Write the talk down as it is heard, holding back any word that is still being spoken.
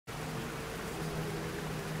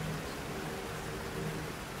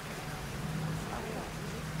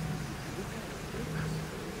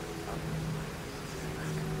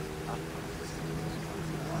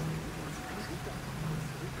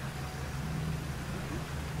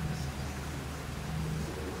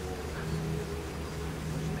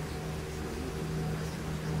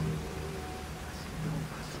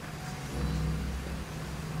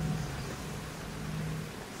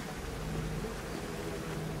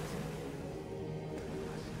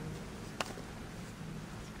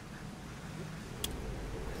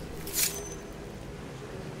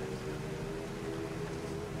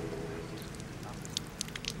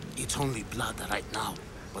only blood right now,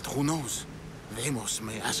 but who knows? Deimos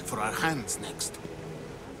may ask for our hands next.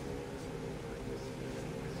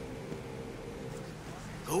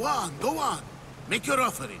 Go on, go on. Make your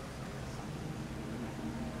offering.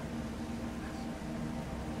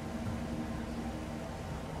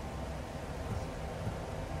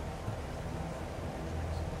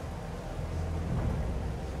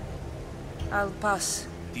 I'll pass.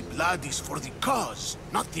 The blood is for the cause,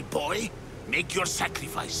 not the boy. Make your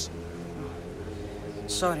sacrifice.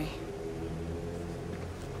 Sorry.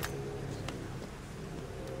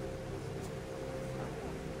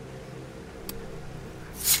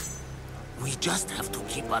 We just have to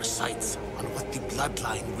keep our sights on what the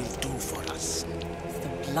bloodline will do for us. The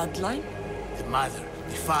bloodline? The mother,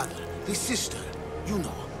 the father, the sister. You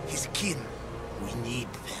know, his kin. We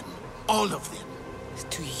need them. All of them.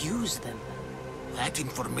 To use them. That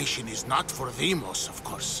information is not for Deimos, of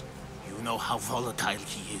course. You know how volatile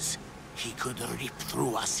he is. He could rip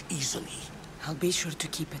through us easily. I'll be sure to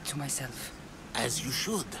keep it to myself. As you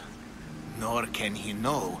should. Nor can he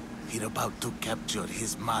know we're about to capture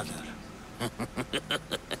his mother.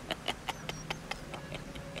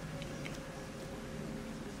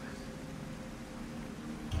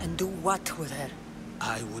 And do what with her?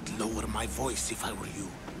 I would lower my voice if I were you.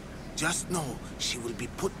 Just know she will be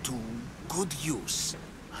put to good use,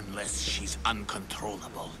 unless she's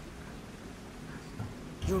uncontrollable.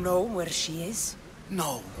 You know where she is?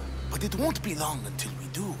 No, but it won't be long until we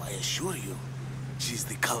do, I assure you. She's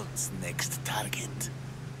the cult's next target.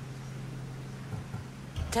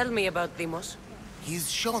 Tell me about Deimos. He's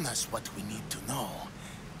shown us what we need to know.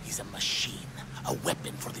 He's a machine, a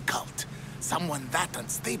weapon for the cult. Someone that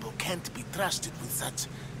unstable can't be trusted with such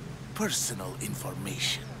personal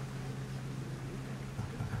information.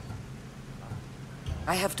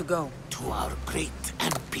 I have to go. To our great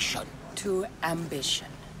ambition. To ambition.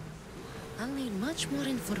 I'll need much more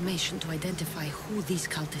information to identify who these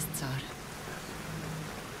cultists are.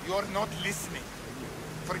 You're not listening.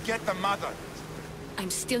 Forget the mother. I'm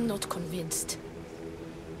still not convinced.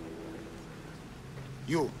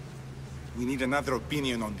 You. We need another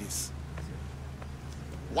opinion on this.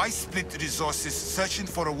 Why split resources searching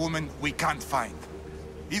for a woman we can't find?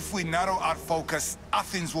 If we narrow our focus,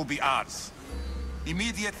 Athens will be ours.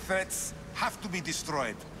 Immediate threats have to be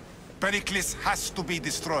destroyed. Pericles has to be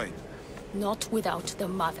destroyed. Not without the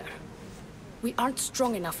mother. We aren't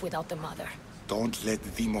strong enough without the mother. Don't let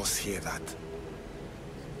Deimos hear that.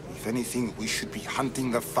 If anything, we should be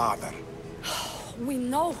hunting the father. We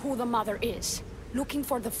know who the mother is. Looking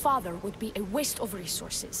for the father would be a waste of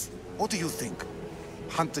resources. What do you think?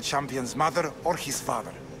 Hunt the champion's mother or his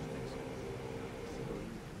father?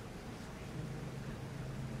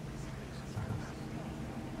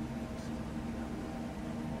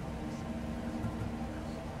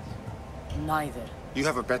 Neither. You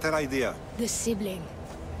have a better idea. The sibling,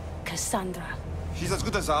 Cassandra. She's as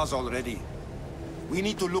good as ours already. We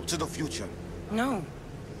need to look to the future. No.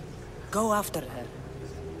 Go after her.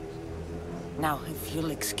 Now, if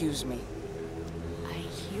you'll excuse me. I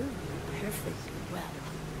hear you perfectly well.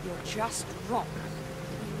 You're just wrong.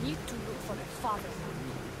 We need to look for the father.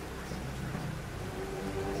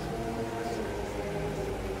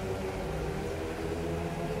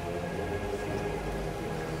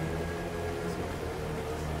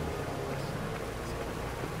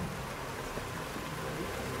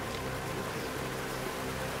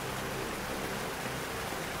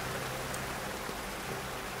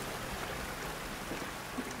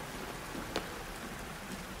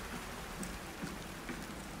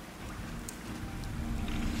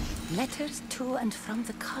 Letters to and from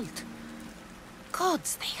the cult.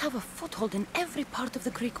 Gods, they have a foothold in every part of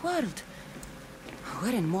the Greek world.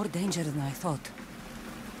 We're in more danger than I thought.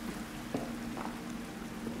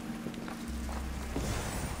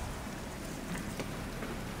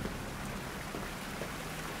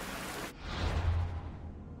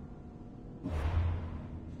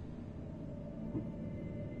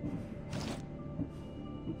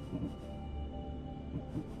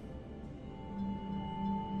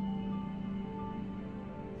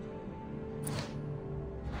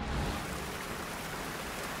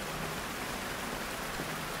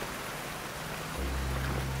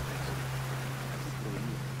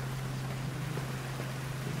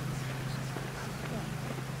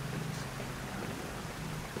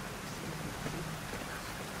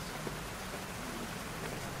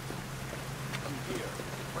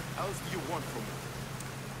 What else do you want from me?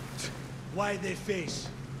 Why they face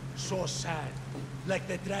so sad, like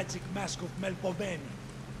the tragic mask of Melpomene.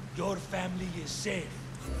 Your family is safe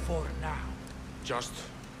for now. Just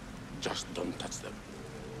don't touch them.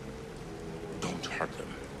 Don't hurt them.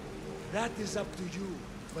 That is up to you,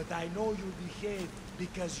 but I know you'll behave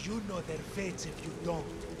because you know their fates if you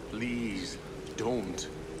don't. Please, don't.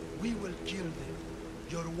 We will kill them.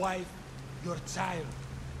 Your wife, your child,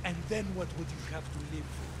 and then what would you have to live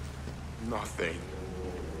for? Nothing.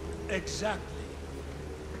 Exactly.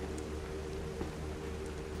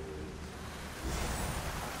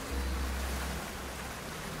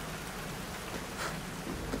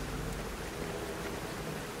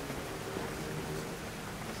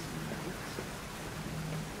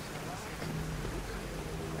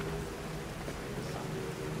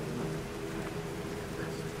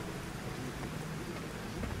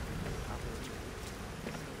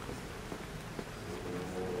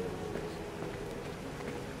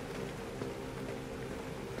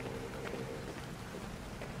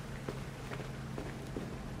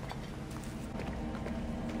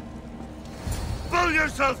 Pull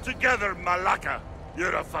yourself together, Malaka!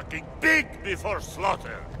 You're a fucking pig before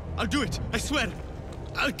slaughter! I'll do it, I swear.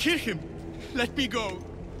 I'll kill him. Let me go.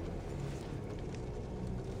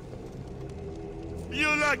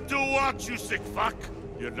 You like to watch, you sick fuck!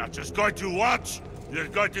 You're not just going to watch, you're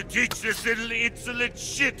going to teach this little insolent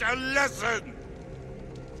shit a lesson!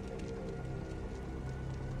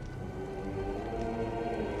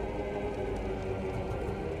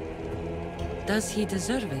 Does he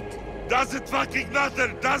deserve it? Doesn't fucking matter,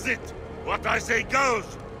 does it? What I say goes.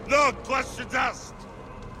 No questions asked.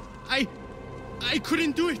 I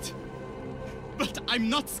couldn't do it. But I'm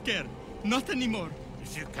not scared. Not anymore.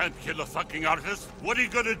 If you can't kill a fucking artist, what are you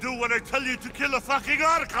gonna do when I tell you to kill a fucking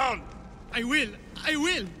Archon? I will.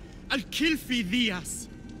 I'll kill Phidias.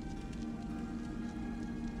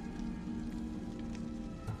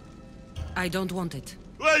 I don't want it.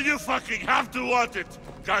 Well, you fucking have to want it,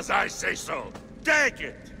 'cause I say so. Take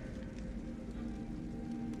it!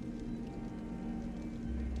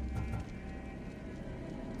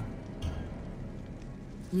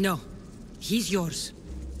 No. He's yours.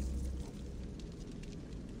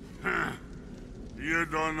 You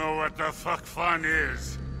don't know what the fuck fun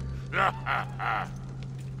is.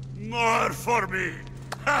 More for me!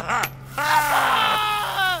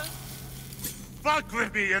 Fuck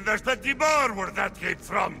with me, and there's plenty more where that came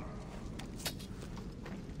from!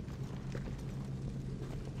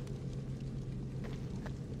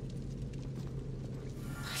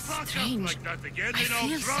 Fuck up Strange. like that again, I and I'll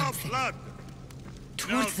feel draw something. blood!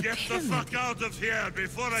 Now Towards the get the pyramid. fuck out of here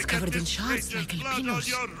before I It's get covered in this shards stranger's like blood on albinos.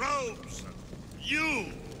 your robes! You!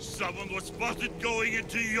 Someone was spotted going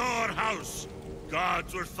into your house!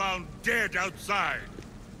 Guards were found dead outside!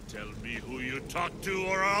 Tell me who you talked to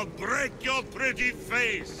or I'll break your pretty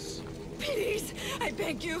face! Please, I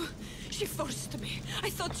beg you. She forced me. I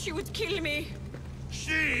thought she would kill me.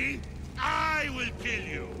 She? I will kill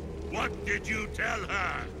you! What did you tell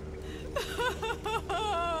her?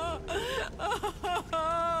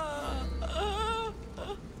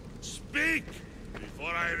 Speak!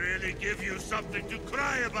 Before I really give you something to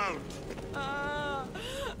cry about! I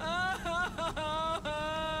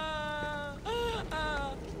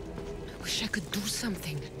wish I could do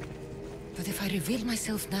something. But if I reveal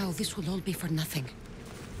myself now, this will all be for nothing.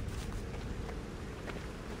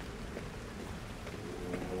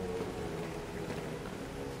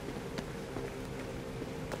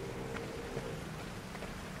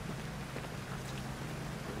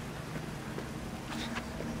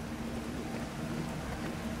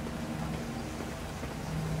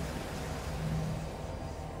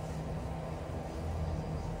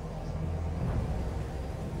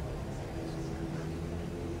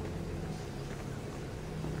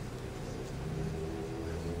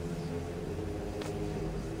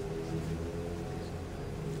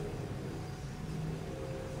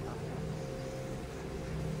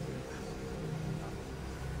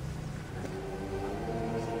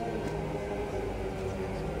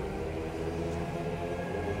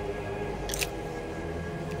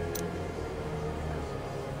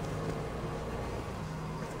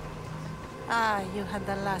 Ah, you had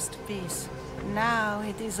the last piece. Now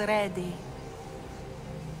it is ready.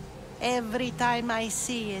 Every time I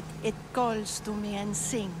see it, it calls to me and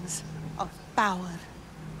sings of power.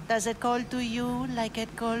 Does it call to you like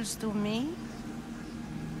it calls to me?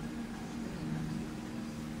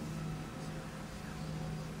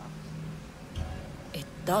 It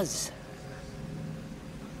does.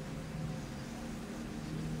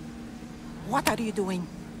 What are you doing?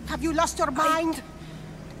 Have you lost your mind?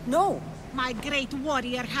 No! My great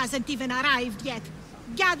warrior hasn't even arrived yet.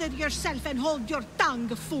 Gather yourself and hold your tongue,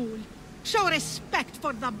 fool. Show respect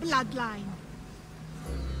for the bloodline.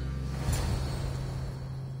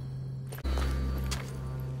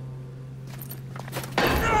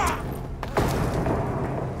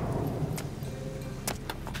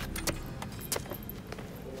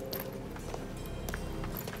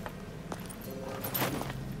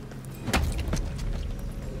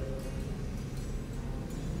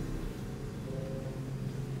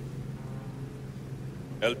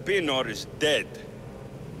 Elpenor is dead.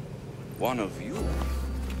 One of you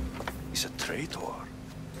is a traitor.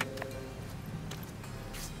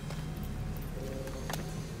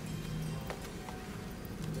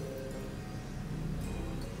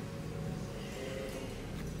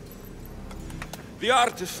 The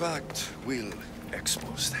artifact will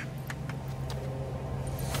expose them.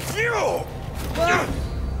 You!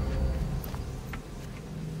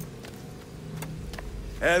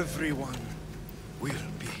 Everyone will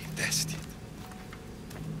be tested.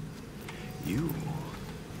 You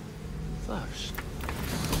first.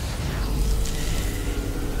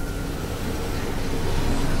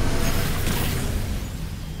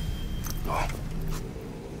 Go.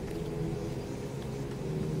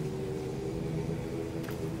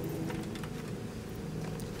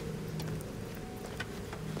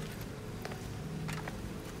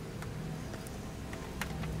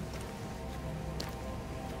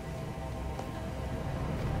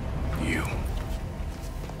 You.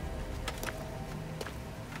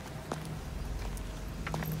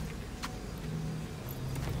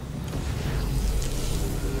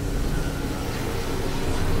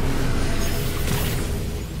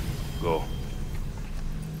 Go.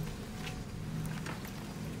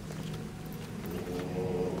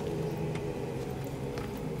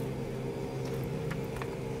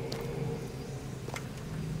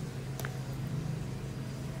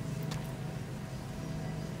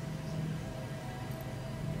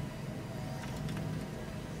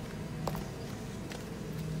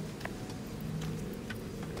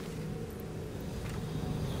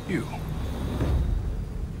 You.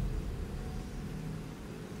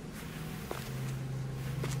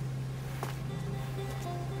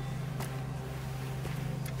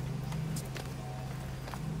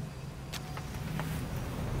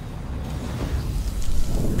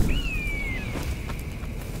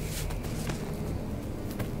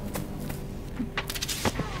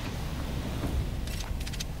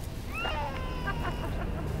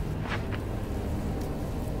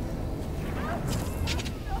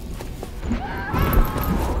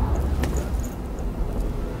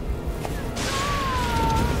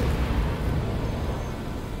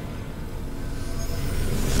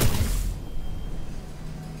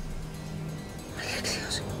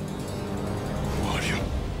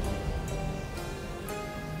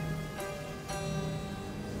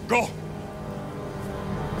 Go!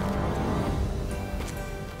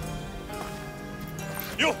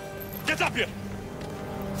 You! Get up here!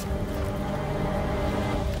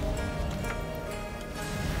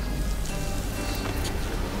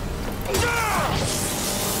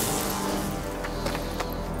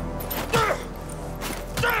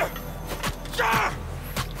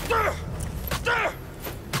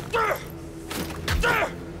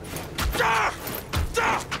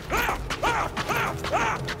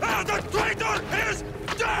 The traitor is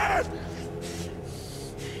dead!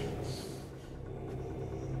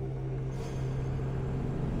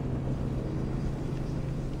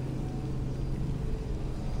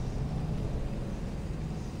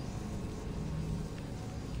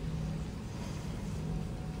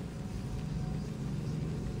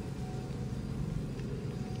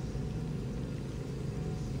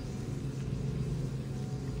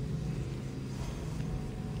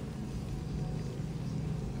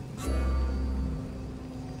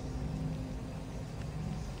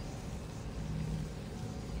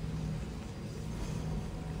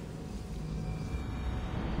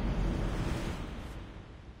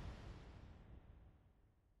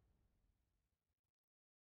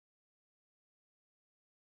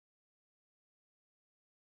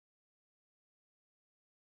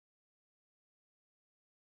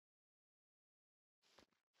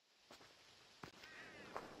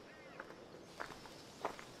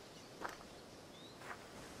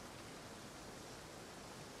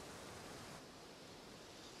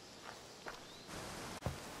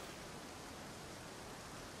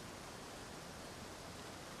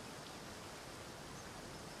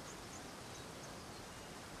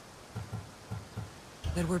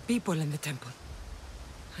 There were people in the temple.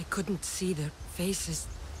 I couldn't see their faces.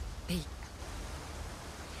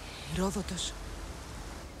 Herodotus.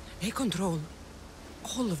 They control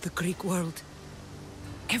all of the Greek world.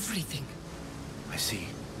 Everything. I see.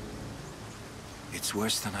 It's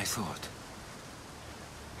worse than I thought.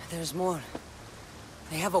 There's more.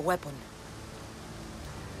 They have a weapon.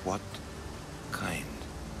 What kind?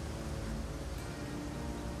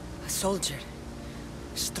 A soldier.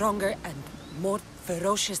 Stronger and more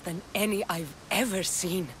ferocious than any I've ever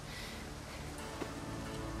seen.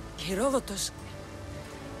 Herodotus.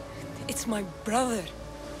 It's my brother.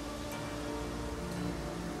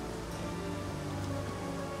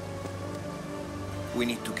 We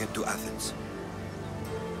need to get to Athens.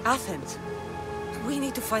 Athens? We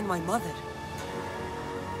need to find my mother.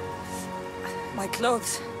 My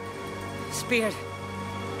clothes. Spear.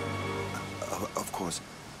 Of course.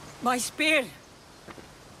 My spear!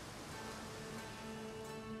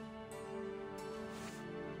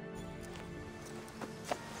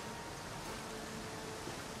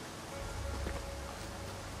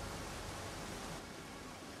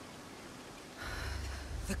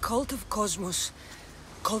 The cult of Cosmos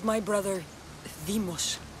called my brother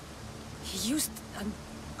Deimos. He used an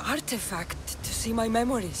artifact to see my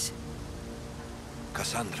memories.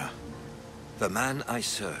 Cassandra, the man I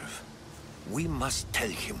serve. We must tell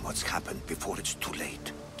him what's happened before it's too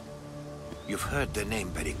late. You've heard the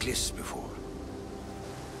name Pericles before.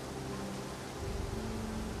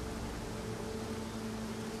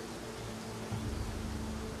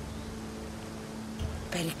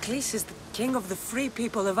 Pericles is the king of the free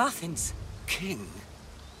people of Athens. King?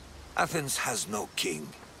 Athens has no king.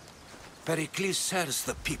 Pericles serves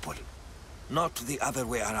the people, not the other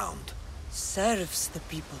way around. Serves the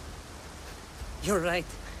people. You're right.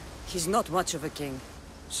 He's not much of a king.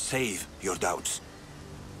 Save your doubts.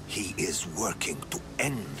 He is working to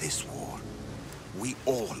end this war. We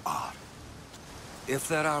all are. If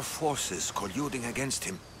there are forces colluding against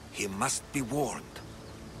him, he must be warned.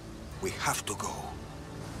 We have to go.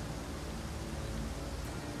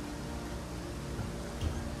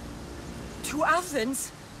 To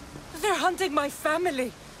Athens? They're hunting my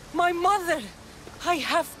family, my mother. I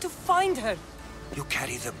have to find her. You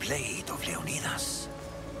carry the blade of Leonidas.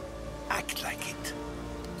 Act like it.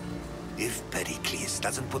 If Pericles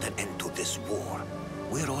doesn't put an end to this war,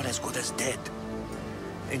 we're all as good as dead.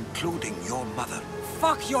 Including your mother.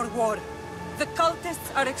 Fuck your war. The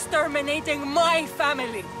cultists are exterminating my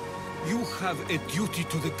family. You have a duty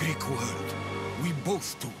to the Greek world. We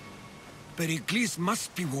both do. Pericles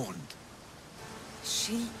must be warned.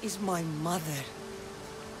 She is my mother.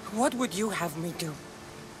 What would you have me do?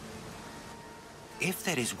 If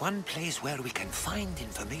there is one place where we can find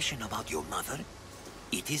information about your mother,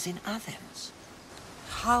 it is in Athens.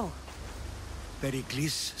 How?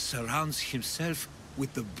 Pericles surrounds himself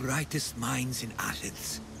with the brightest minds in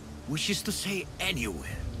Athens. Which is to say,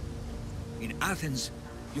 anywhere. In Athens,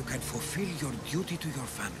 you can fulfill your duty to your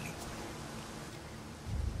family.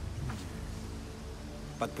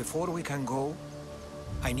 But before we can go,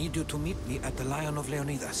 I need you to meet me at the Lion of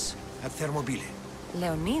Leonidas, at Thermopylae.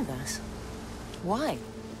 Leonidas? Why?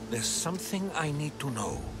 There's something I need to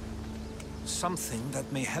know. Something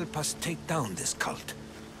that may help us take down this cult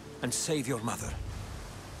and save your mother.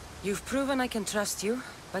 You've proven I can trust you,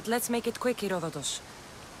 but let's make it quick, Herodotus.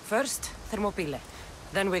 First, Thermopylae.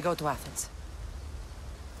 Then we go to Athens.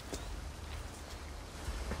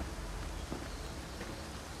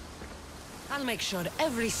 I'll make sure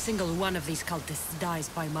every single one of these cultists dies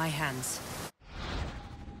by my hands.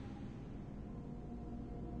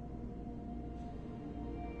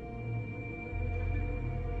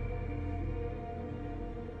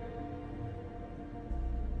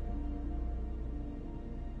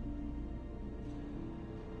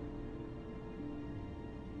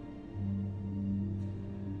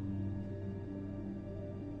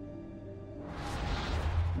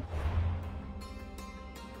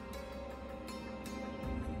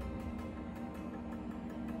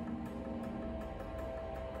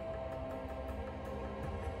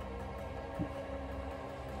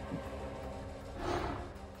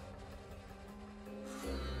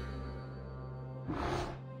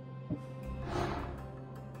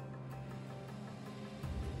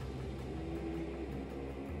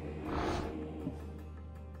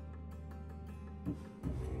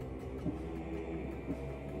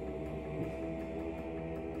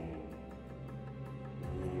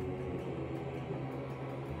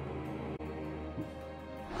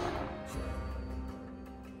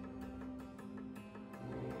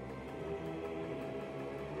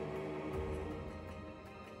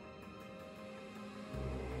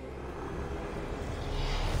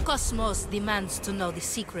 Cosmos demands to know the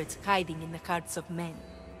secrets hiding in the hearts of men,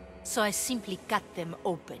 so I simply cut them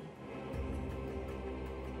open.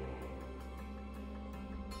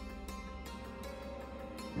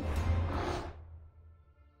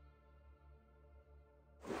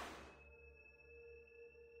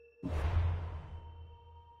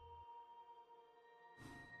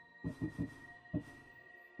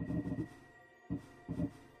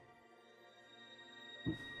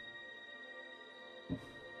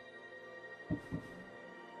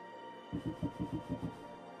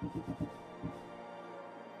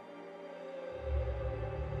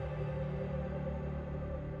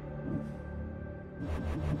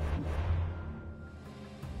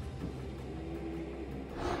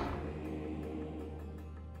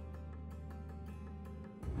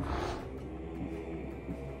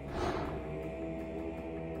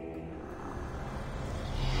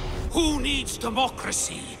 Who needs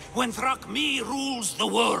democracy when Thrakmi rules the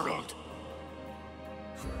world?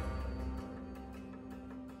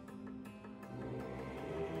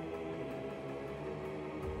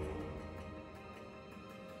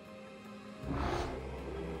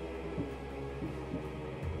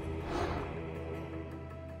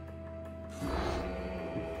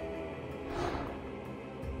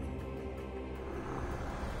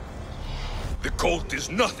 The cult is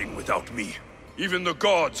nothing without me. Even the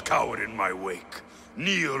gods cower in my wake.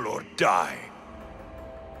 Kneel or die.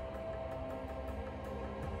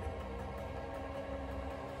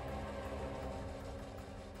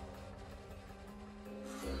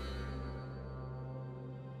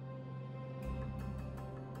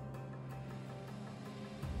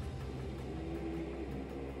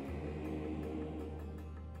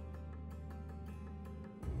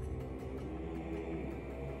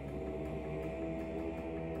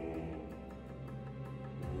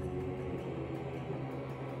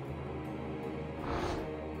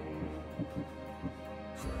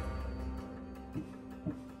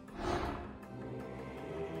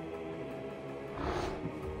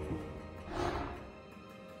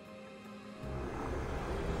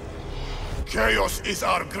 Chaos is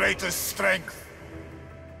our greatest strength.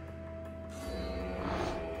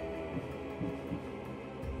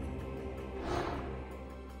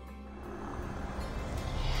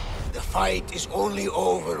 The fight is only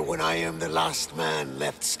over when I am the last man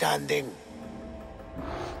left standing.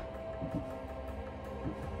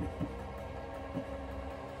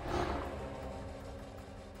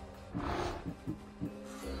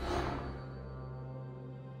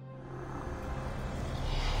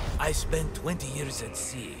 I spent 20 years at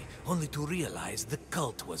sea, only to realize the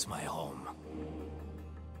cult was my home.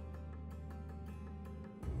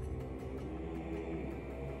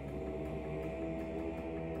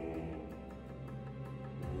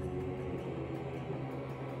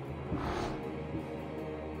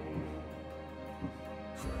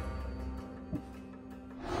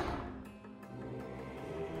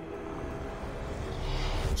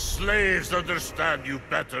 Slaves understand you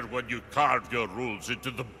better when you carve your rules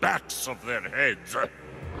into the backs of their heads.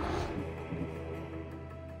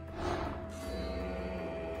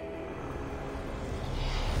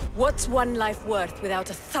 What's one life worth without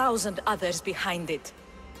 1,000 others behind it?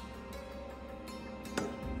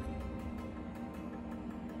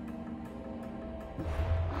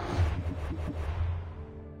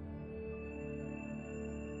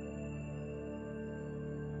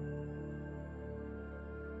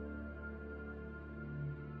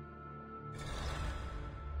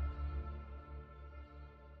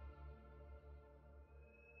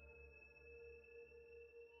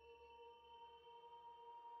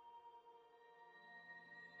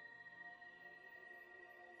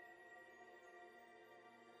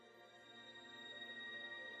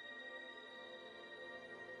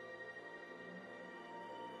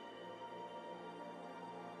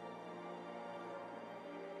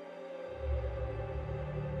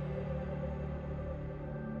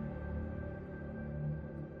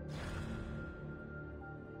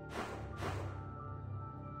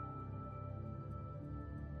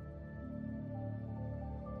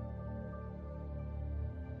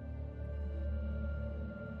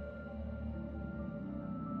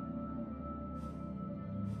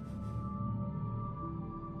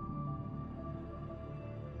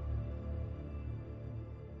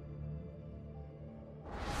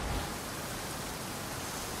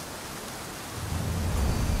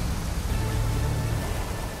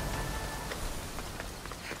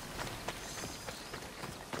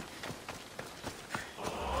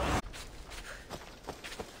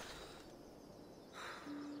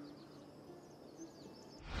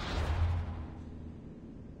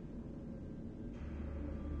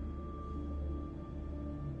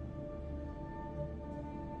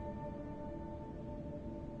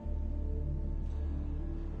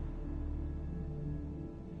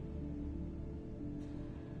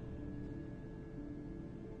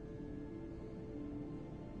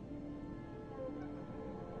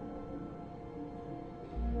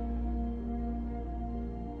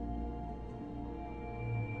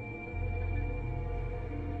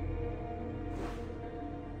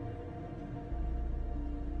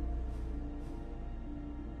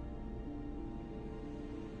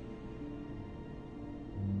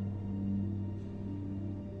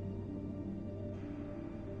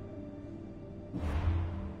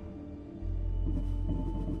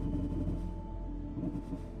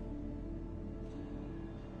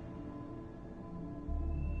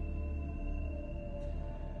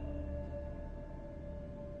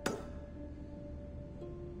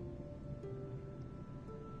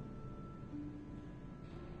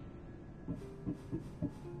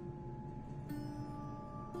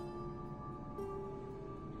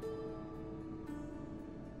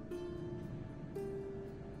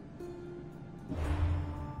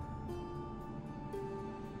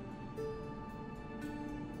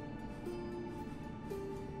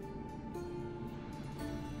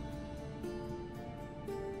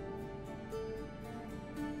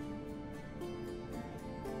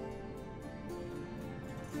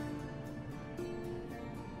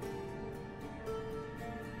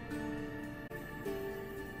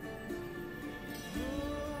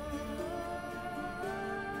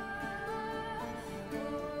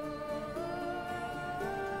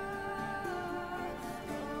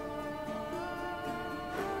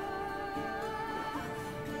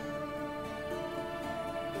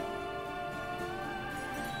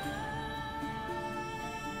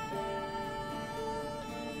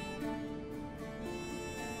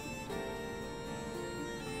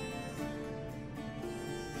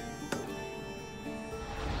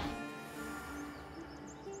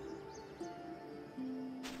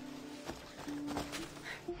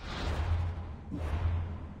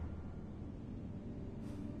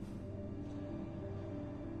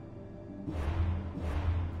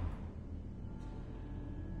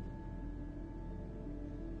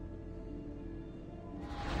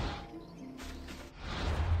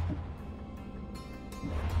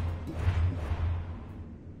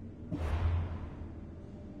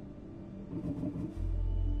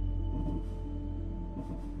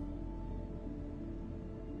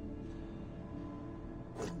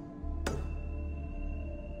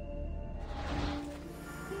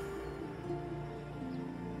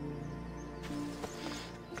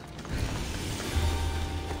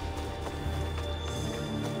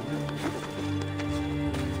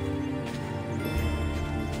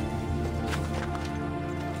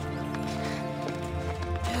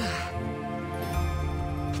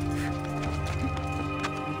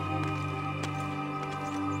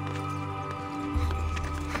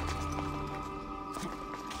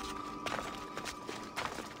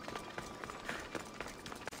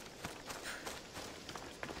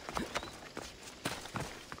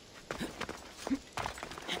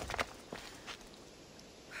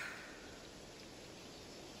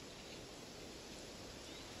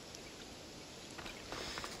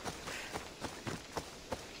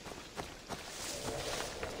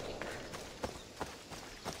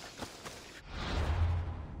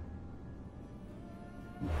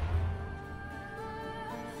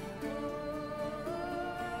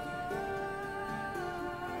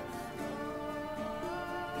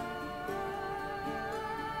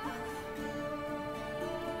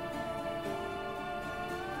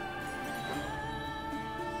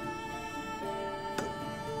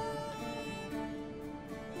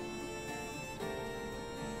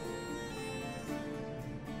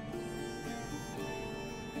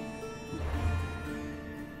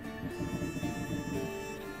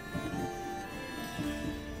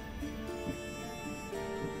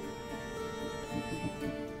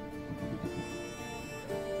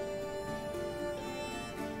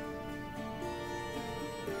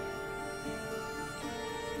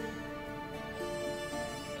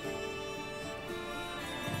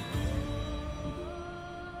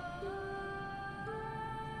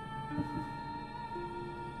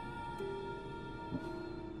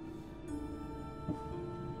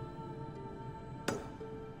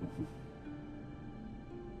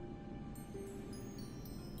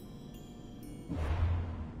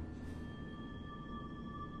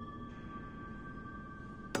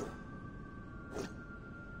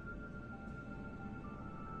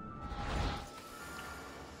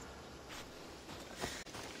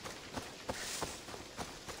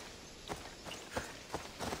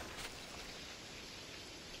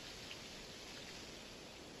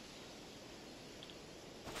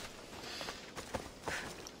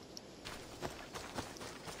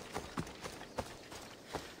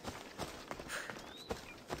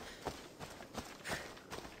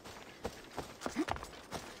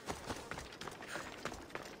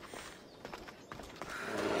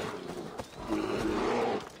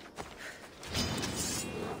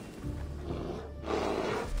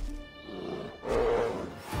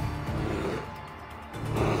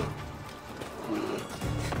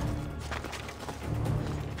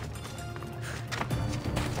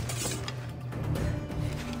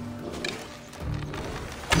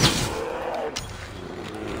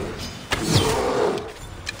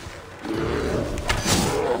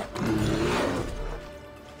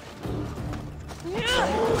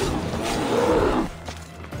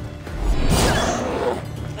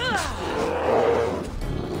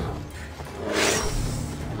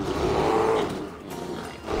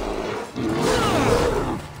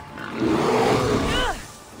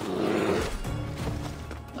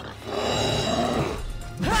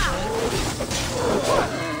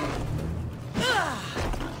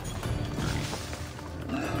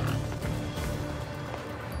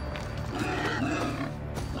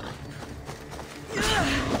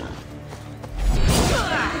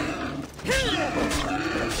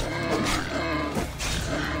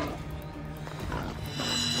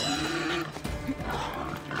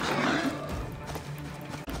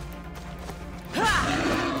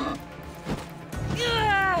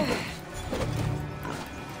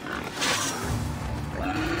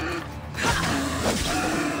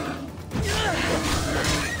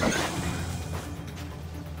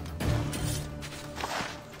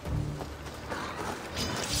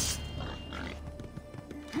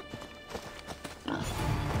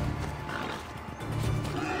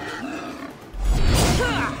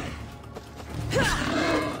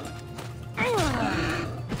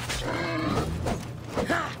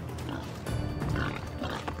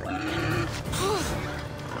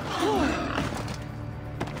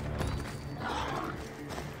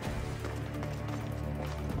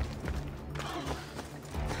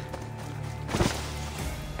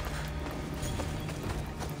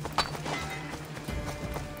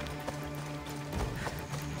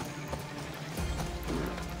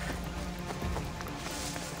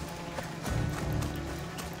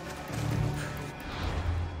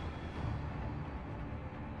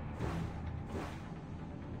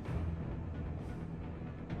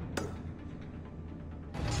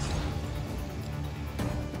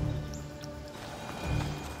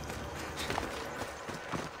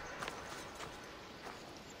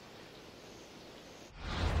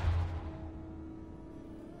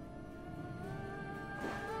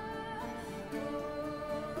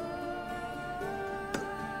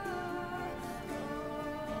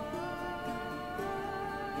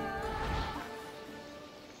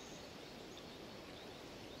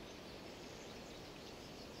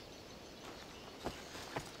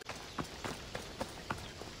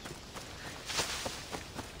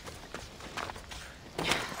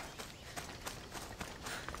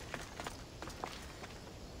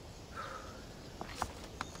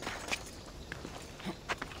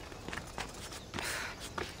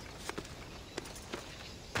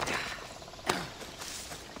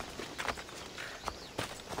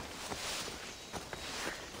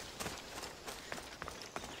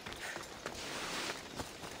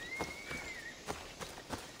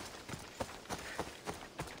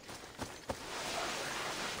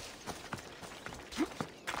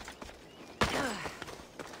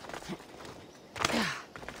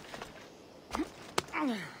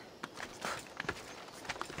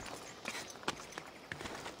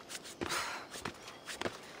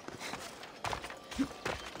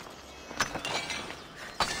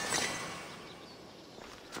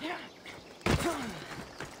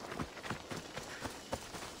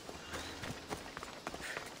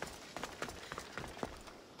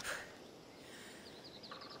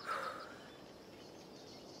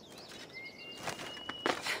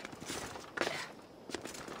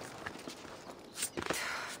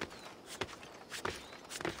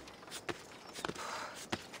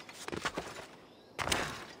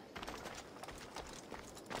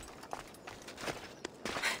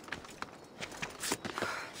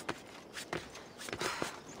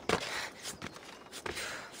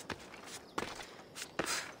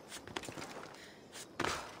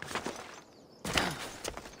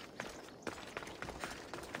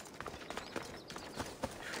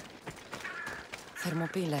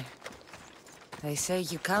 Thermopylae. They say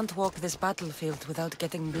you can't walk this battlefield without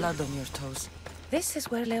getting blood on your toes. This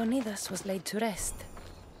is where Leonidas was laid to rest.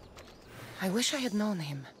 I wish I had known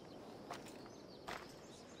him.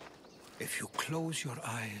 If you close your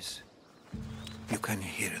eyes, you can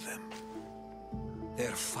hear them.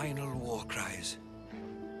 Their final war cries,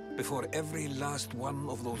 before every last one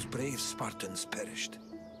of those brave Spartans perished.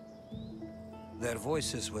 Their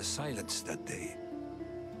voices were silenced that day,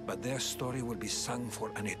 but their story will be sung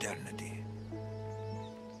for an eternity.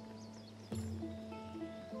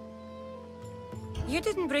 You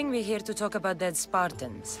didn't bring me here to talk about dead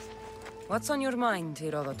Spartans. What's on your mind,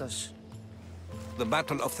 Herodotus? The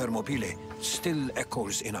Battle of Thermopylae still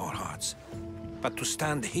echoes in our hearts. But to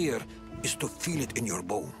stand here is to feel it in your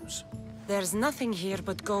bones. There's nothing here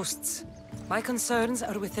but ghosts. My concerns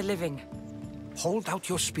are with the living. Hold out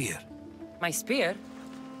your spear. My spear?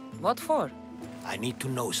 What for? I need to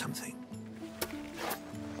know something.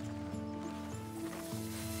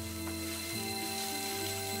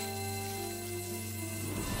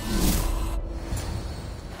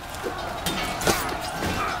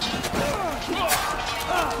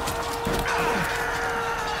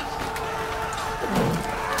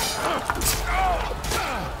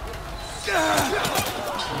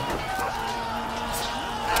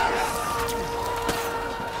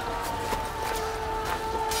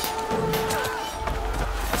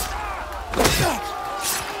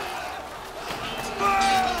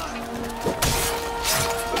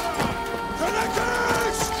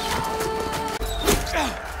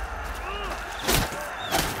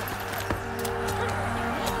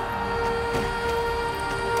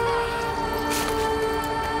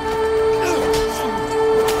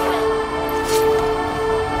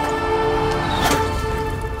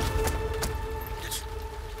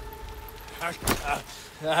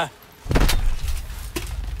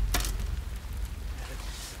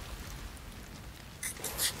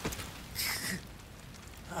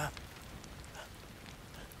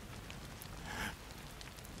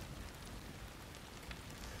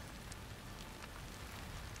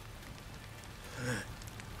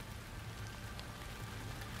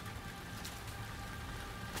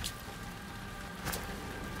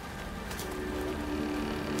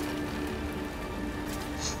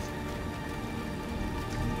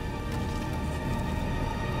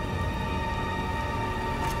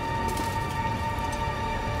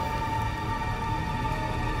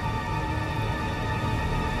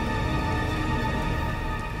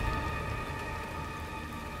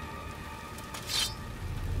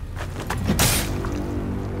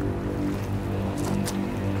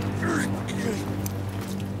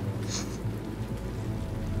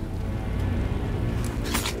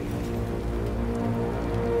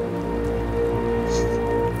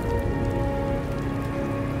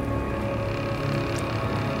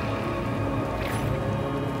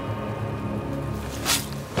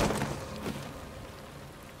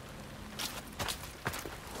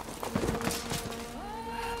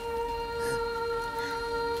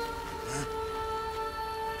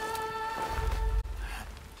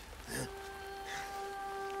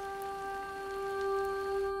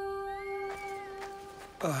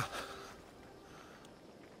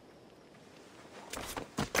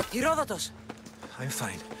 Herodotus! I'm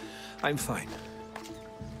fine. I'm fine.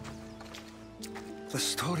 The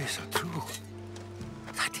stories are true.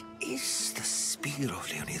 That is the spear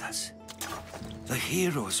of Leonidas. The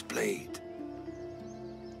hero's blade.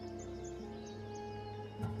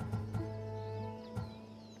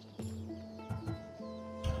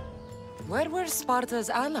 Where were Sparta's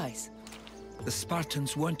allies? The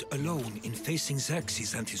Spartans weren't alone in facing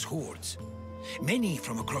Xerxes and his hordes. Many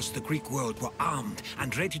from across the Greek world were armed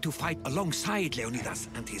and ready to fight alongside Leonidas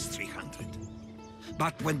and his 300.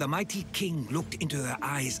 But when the mighty king looked into their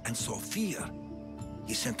eyes and saw fear,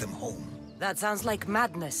 he sent them home. That sounds like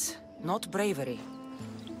madness, not bravery.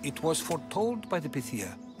 It was foretold by the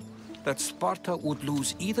Pythia that Sparta would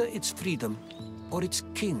lose either its freedom or its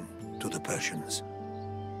king to the Persians.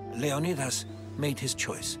 Leonidas made his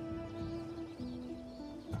choice.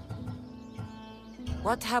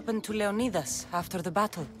 What happened to Leonidas after the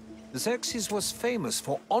battle? Xerxes was famous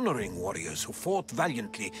for honoring warriors who fought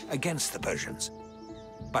valiantly against the Persians.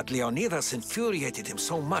 But Leonidas infuriated him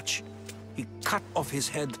so much, he cut off his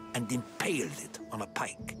head and impaled it on a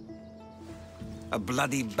pike. A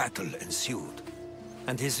bloody battle ensued,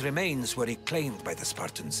 and his remains were reclaimed by the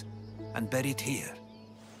Spartans and buried here.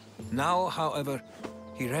 Now, however,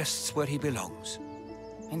 he rests where he belongs.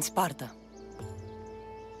 In Sparta.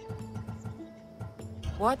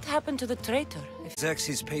 What happened to the traitor?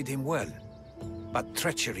 Xerxes paid him well, but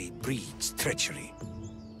treachery breeds treachery.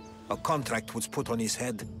 A contract was put on his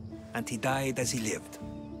head, and he died as he lived.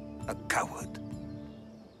 A coward.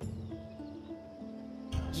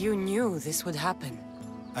 You knew this would happen.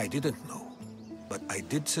 I didn't know, but I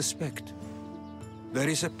did suspect. There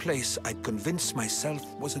is a place I'd convinced myself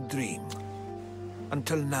was a dream.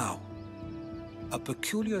 Until now. A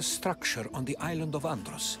peculiar structure on the island of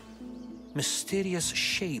Andros. Mysterious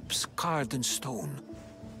shapes carved in stone.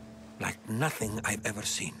 Like nothing I've ever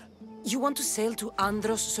seen. You want to sail to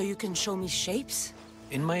Andros so you can show me shapes?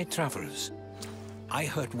 In my travels, I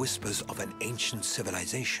heard whispers of an ancient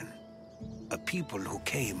civilization. A people who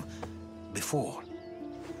came before.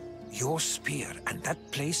 Your spear and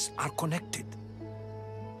that place are connected.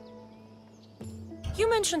 You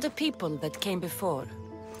mentioned a people that came before.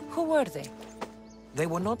 Who were they? They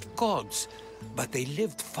were not gods, but they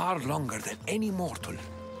lived far longer than any mortal,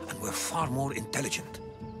 and were far more intelligent.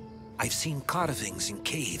 I've seen carvings in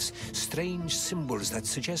caves, strange symbols that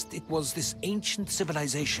suggest it was this ancient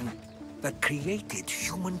civilization that created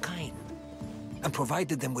humankind, and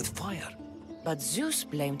provided them with fire. But Zeus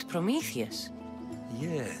blamed Prometheus.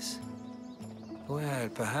 Yes. Well,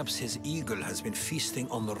 perhaps his eagle has been feasting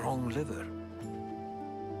on the wrong liver.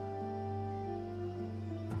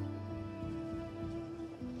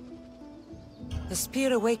 The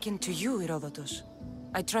spear awakened to you, Herodotus.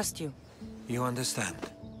 I trust you. You understand.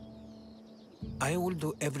 I will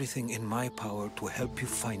do everything in my power to help you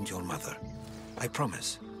find your mother. I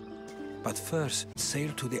promise. But first,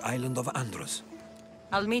 sail to the island of Andros.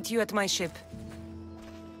 I'll meet you at my ship.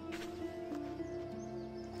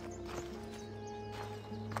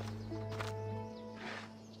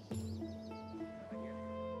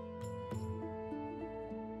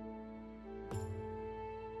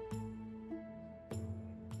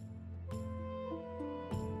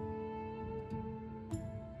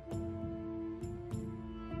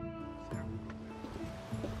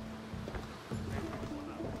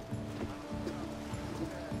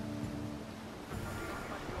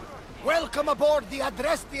 Welcome aboard the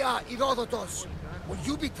Adrestia, Herodotus. Will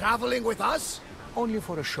you be traveling with us? Only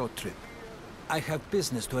for a short trip. I have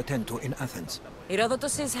business to attend to in Athens.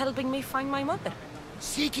 Herodotus is helping me find my mother.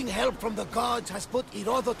 Seeking help from the gods has put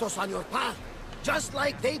Herodotus on your path, just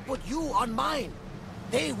like they put you on mine.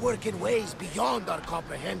 They work in ways beyond our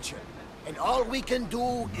comprehension, and all we can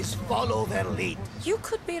do is follow their lead. You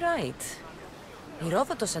could be right.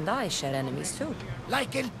 Herodotus and I share enemies too.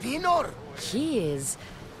 Like Elpinor? He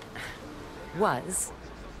was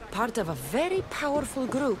part of a very powerful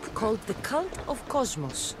group called the Cult of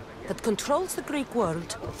Cosmos that controls the Greek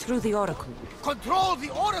world through the Oracle. Control the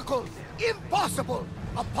Oracle? Impossible!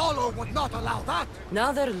 Apollo would not allow that!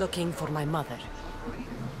 Now they're looking for my mother.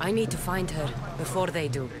 I need to find her before they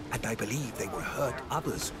do. And I believe they will hurt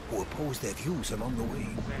others who oppose their views along the way.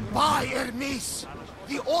 By Hermes!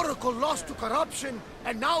 The Oracle lost to corruption,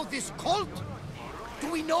 and now this cult?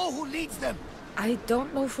 Do we know who leads them? I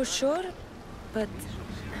don't know for sure, but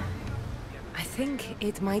I think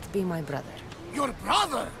it might be my brother. Your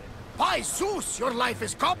brother? By Zeus, your life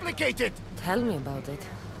is complicated! Tell me about it.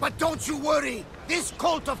 But don't you worry! This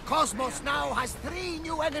cult of Cosmos now has 3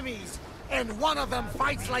 new enemies, and one of them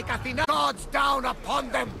fights like Athena. Gods down upon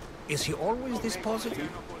them! Is he always this positive?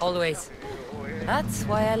 Always. That's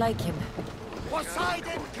why I like him.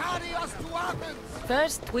 Poseidon, carry us to Athens!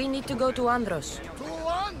 First, we need to go to Andros. To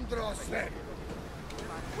Andros, then!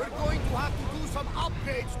 We're going to have to do some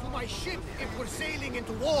upgrades to my ship if we're sailing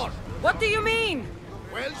into war. What do you mean?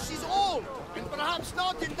 Well, she's old, and perhaps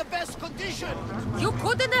not in the best condition. You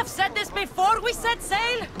couldn't have said this before we set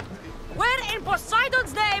sail? Where in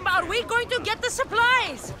Poseidon's name are we going to get the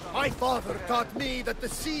supplies? My father taught me that the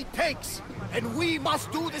sea takes, and we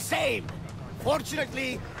must do the same.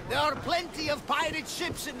 Fortunately, there are plenty of pirate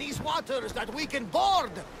ships in these waters that we can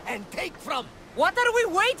board and take from. What are we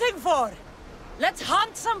waiting for? Let's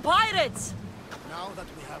hunt some pirates! Now that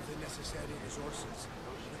we have the necessary resources,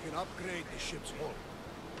 we can upgrade the ship's hull.